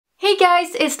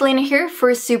guys, it's Lena here for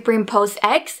Superimpose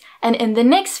X, and in the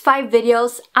next 5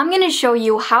 videos, I'm going to show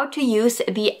you how to use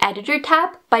the Editor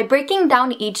tab by breaking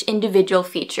down each individual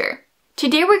feature.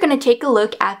 Today we're going to take a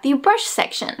look at the brush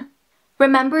section.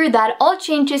 Remember that all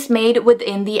changes made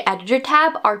within the Editor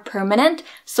tab are permanent,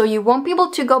 so you won't be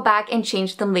able to go back and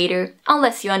change them later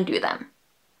unless you undo them.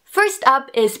 First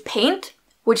up is Paint,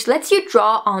 which lets you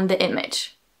draw on the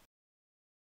image.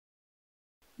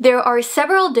 There are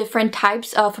several different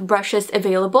types of brushes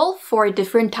available for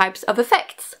different types of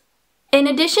effects. In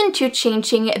addition to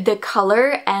changing the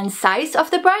color and size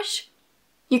of the brush,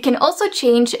 you can also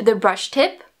change the brush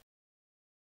tip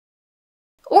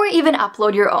or even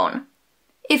upload your own.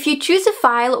 If you choose a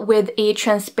file with a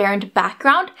transparent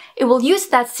background, it will use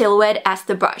that silhouette as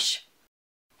the brush.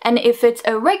 And if it's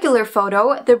a regular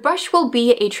photo, the brush will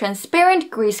be a transparent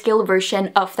grayscale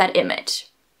version of that image.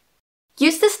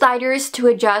 Use the sliders to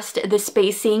adjust the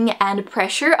spacing and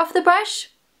pressure of the brush,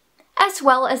 as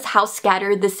well as how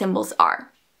scattered the symbols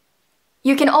are.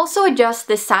 You can also adjust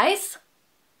the size,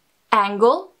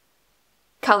 angle,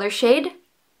 color shade,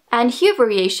 and hue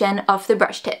variation of the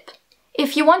brush tip.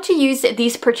 If you want to use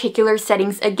these particular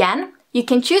settings again, you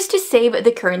can choose to save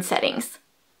the current settings.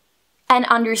 And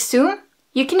under Zoom,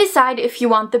 you can decide if you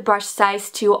want the brush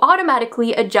size to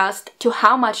automatically adjust to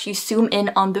how much you zoom in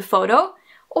on the photo,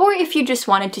 or if you just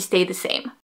want it to stay the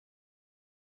same.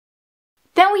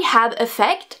 Then we have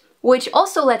Effect, which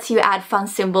also lets you add fun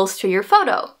symbols to your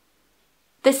photo.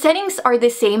 The settings are the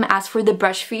same as for the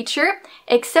brush feature,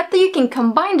 except that you can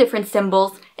combine different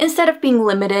symbols instead of being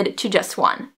limited to just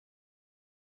one.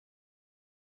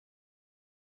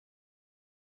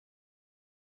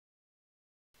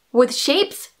 With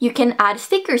Shapes, you can add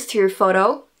stickers to your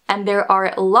photo, and there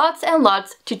are lots and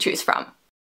lots to choose from.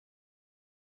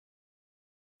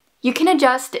 You can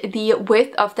adjust the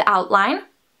width of the outline,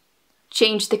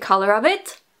 change the color of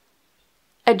it,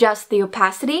 adjust the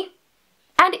opacity,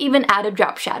 and even add a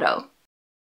drop shadow.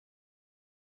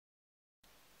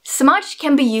 Smudge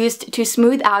can be used to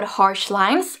smooth out harsh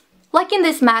lines, like in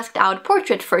this masked out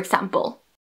portrait, for example.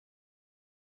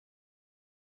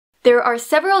 There are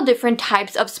several different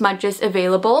types of smudges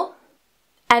available,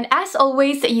 and as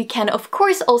always, you can of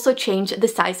course also change the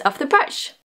size of the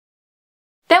brush.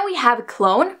 Then we have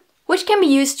Clone, which can be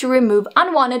used to remove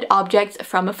unwanted objects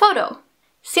from a photo.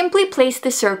 Simply place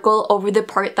the circle over the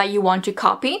part that you want to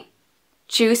copy,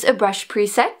 choose a brush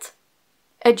preset,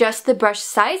 adjust the brush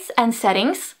size and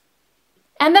settings,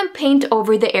 and then paint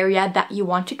over the area that you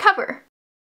want to cover.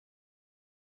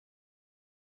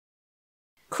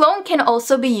 Clone can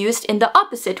also be used in the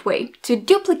opposite way, to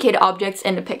duplicate objects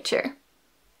in the picture.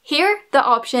 Here, the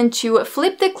option to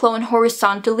flip the clone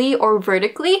horizontally or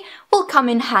vertically will come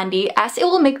in handy as it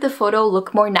will make the photo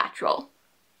look more natural.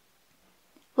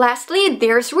 Lastly,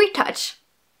 there's Retouch.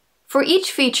 For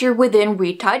each feature within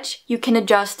Retouch, you can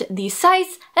adjust the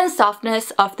size and softness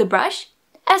of the brush,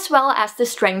 as well as the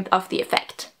strength of the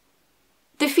effect.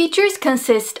 The features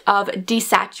consist of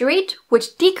Desaturate,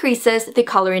 which decreases the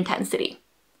color intensity,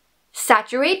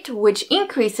 Saturate, which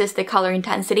increases the color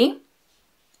intensity,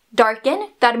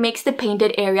 Darken, that makes the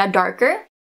painted area darker,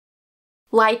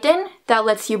 Lighten, that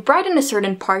lets you brighten a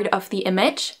certain part of the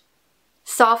image,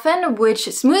 Soften, which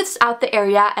smooths out the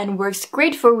area and works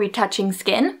great for retouching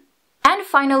skin, and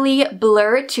finally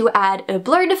Blur to add a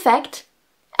blurred effect,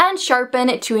 and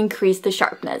Sharpen to increase the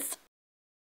sharpness.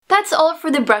 That's all for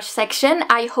the brush section.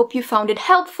 I hope you found it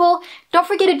helpful. Don't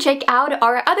forget to check out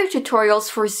our other tutorials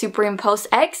for Superimpose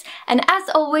X, and as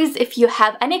always, if you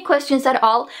have any questions at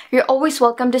all, you're always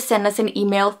welcome to send us an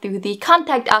email through the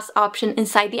Contact Us option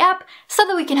inside the app so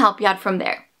that we can help you out from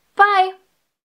there. Bye!